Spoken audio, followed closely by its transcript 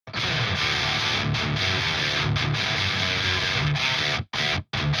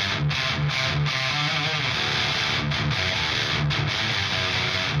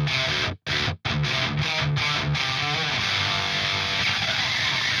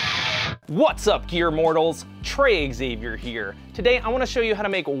What's up, gear mortals? Trey Xavier here. Today I want to show you how to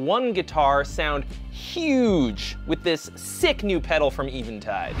make one guitar sound huge with this sick new pedal from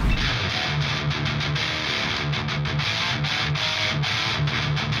Eventide.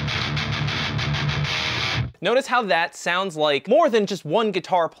 Notice how that sounds like more than just one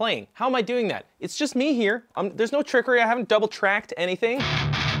guitar playing. How am I doing that? It's just me here. There's no trickery. I haven't double tracked anything.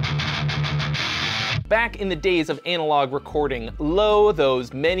 Back in the days of analog recording,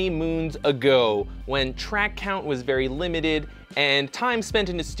 those many moons ago, when track count was very limited and time spent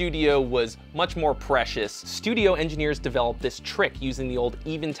in the studio was much more precious, studio engineers developed this trick using the old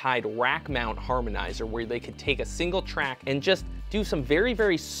Eventide rack mount harmonizer, where they could take a single track and just do some very,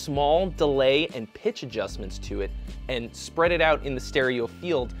 very small delay and pitch adjustments to it and spread it out in the stereo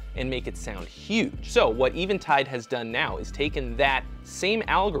field and make it sound huge. So what Eventide has done now is taken that same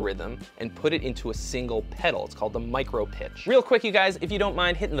algorithm and put it into a single pedal. It's called the MicroPitch. Real quick, you guys, if you don't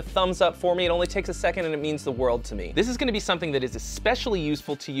mind hitting the thumbs up for me, it only takes a second and it means the world to me. This is gonna be something that is especially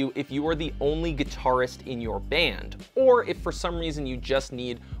useful to you if you are the only guitarist in your band, or if for some reason you just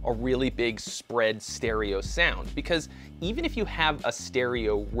need a really big spread stereo sound. Because even if you have a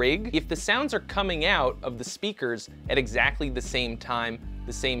stereo rig, if the sounds are coming out of the speakers at exactly the same time,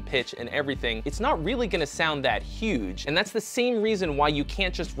 the same pitch and everything, it's not really gonna sound that huge. And that's the same reason why you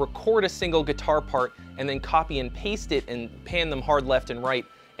can't just record a single guitar part and then copy and paste it and pan them hard left and right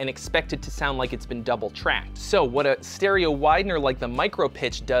and expect it to sound like it's been double tracked. So what a stereo widener like the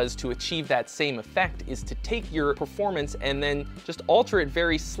MicroPitch does to achieve that same effect is to take your performance and then just alter it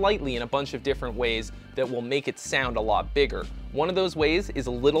very slightly in a bunch of different ways that will make it sound a lot bigger. One of those ways is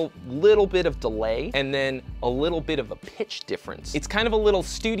a little bit of delay and then a little bit of a pitch difference. It's kind of a little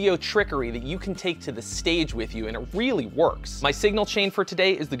studio trickery that you can take to the stage with you, and it really works. My signal chain for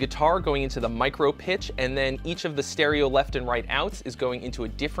today is the guitar going into the MicroPitch, and then each of the stereo left and right outs is going into a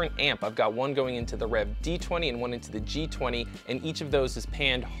different amp. I've got one going into the Rev D20 and one into the G20, and each of those is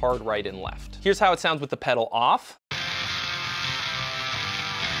panned hard right and left. Here's how it sounds with the pedal off.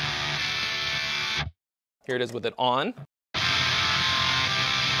 Here it is with it on.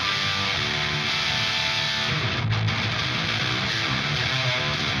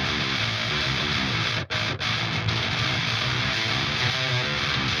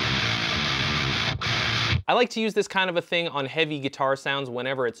 I like to use this kind of a thing on heavy guitar sounds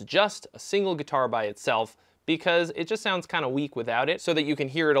whenever it's just a single guitar by itself, because it just sounds kind of weak without it. So that you can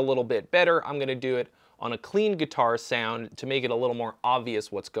hear it a little bit better, I'm gonna do it on a clean guitar sound to make it a little more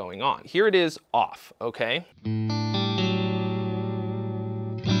obvious what's going on. Here it is off, okay?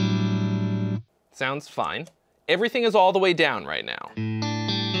 Sounds fine. Everything is all the way down right now.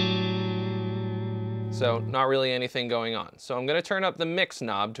 So not really anything going on. So I'm gonna turn up the mix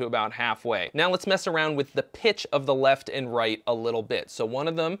knob to about halfway. Now let's mess around with the pitch of the left and right a little bit. So one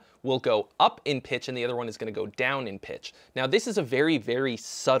of them will go up in pitch and the other one is gonna go down in pitch. Now this is a very, very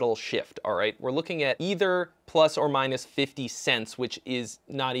subtle shift, all right? We're looking at either plus or minus 50 cents, which is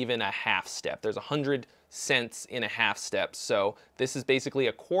not even a half step. There's 100 cents in a half step. So this is basically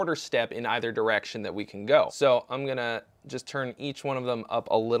a quarter step in either direction that we can go. So I'm gonna just turn each one of them up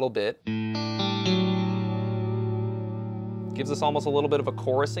a little bit. Gives us almost a little bit of a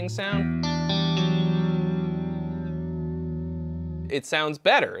chorusing sound. It sounds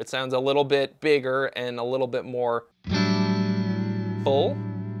better. It sounds a little bit bigger and a little bit more full.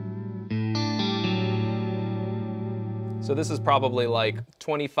 So this is probably like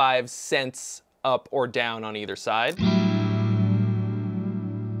 25 cents up or down on either side.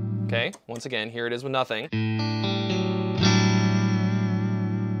 Okay, once again, here it is with nothing.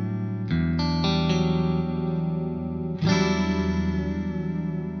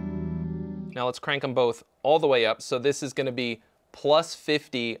 Now let's crank them both all the way up. So this is gonna be plus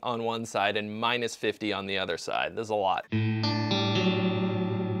 50 on one side and minus 50 on the other side. There's a lot.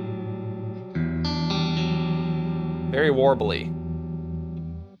 Very warbly.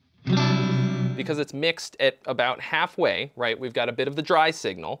 Because it's mixed at about halfway, right? We've got a bit of the dry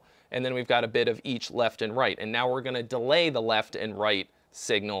signal, and then we've got a bit of each left and right. And now we're gonna delay the left and right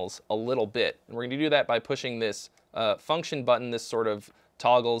signals a little bit. And we're gonna do that by pushing this function button, this sort of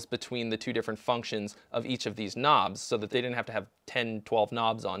toggles between the two different functions of each of these knobs, so that they didn't have to have 10, 12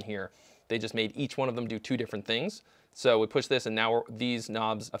 knobs on here. They just made each one of them do two different things. So we push this and now these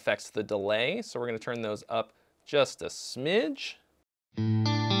knobs affects the delay. So we're gonna turn those up just a smidge.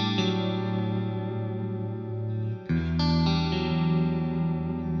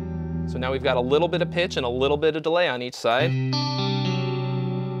 So now we've got a little bit of pitch and a little bit of delay on each side.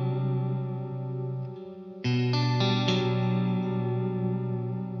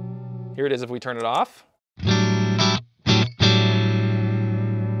 Here it is if we turn it off.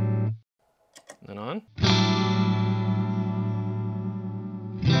 And on.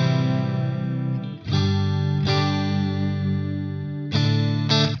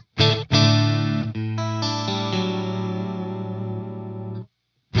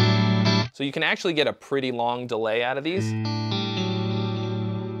 So you can actually get a pretty long delay out of these.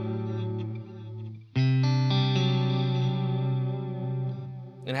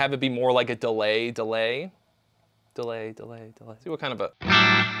 And have it be more like a delay. See what kind of a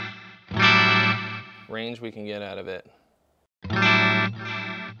range we can get out of it.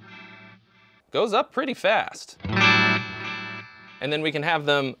 Goes up pretty fast. And then we can have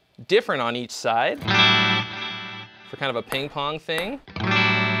them different on each side for kind of a ping pong thing.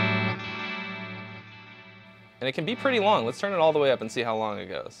 And it can be pretty long. Let's turn it all the way up and see how long it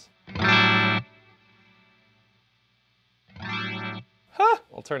goes. Huh,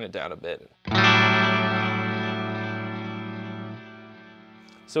 I'll turn it down a bit.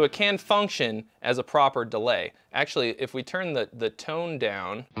 So it can function as a proper delay. Actually, if we turn the tone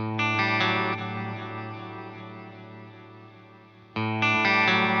down,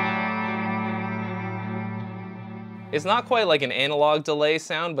 it's not quite like an analog delay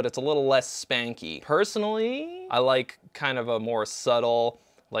sound, but it's a little less spanky. Personally, I like kind of a more subtle,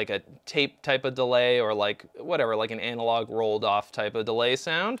 like a tape type of delay, or like whatever, like an analog rolled off type of delay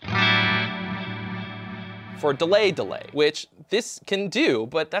sound. For delay, which this can do,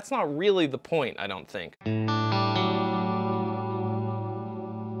 but that's not really the point, I don't think.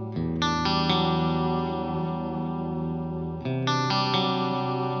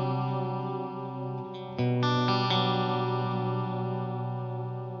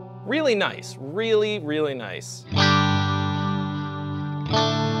 Really nice, really, really nice.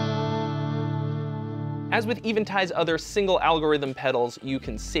 As with Eventide's other single algorithm pedals, you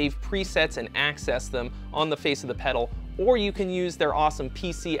can save presets and access them on the face of the pedal, or you can use their awesome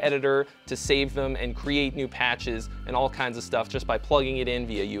PC editor to save them and create new patches and all kinds of stuff just by plugging it in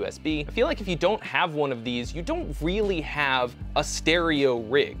via USB. I feel like if you don't have one of these, you don't really have a stereo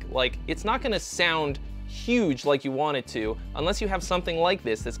rig. Like, it's not gonna sound huge like you want it to unless you have something like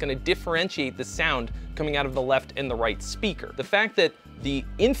this that's going to differentiate the sound coming out of the left and the right speaker. The fact that the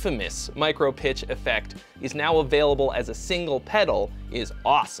infamous micro-pitch effect is now available as a single pedal is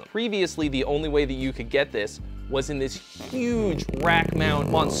awesome. Previously, the only way that you could get this was in this huge rack mount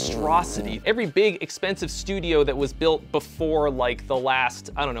monstrosity. Every big expensive studio that was built before like the last,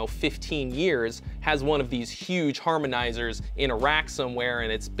 I don't know, 15 years has one of these huge harmonizers in a rack somewhere,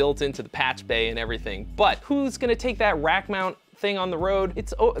 and it's built into the patch bay and everything. But who's gonna take that rack mount thing on the road?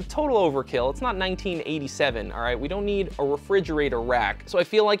 It's a total overkill. It's not 1987, all right? We don't need a refrigerator rack. So I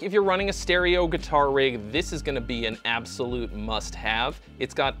feel like if you're running a stereo guitar rig, this is gonna be an absolute must-have.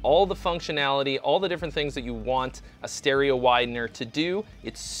 It's got all the functionality, all the different things that you want a stereo widener to do.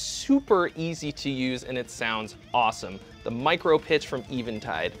 It's super easy to use and it sounds awesome. The micro-pitch from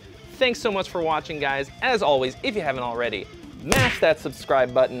Eventide. Thanks so much for watching, guys. As always, if you haven't already, mash that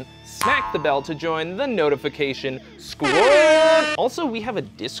subscribe button, smack the bell to join the notification squad. Also, we have a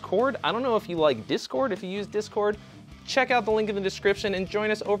Discord. I don't know if you like Discord, if you use Discord. Check out the link in the description and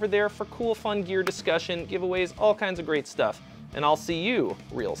join us over there for cool, fun gear discussion, giveaways, all kinds of great stuff. And I'll see you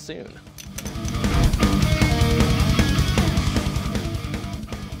real soon.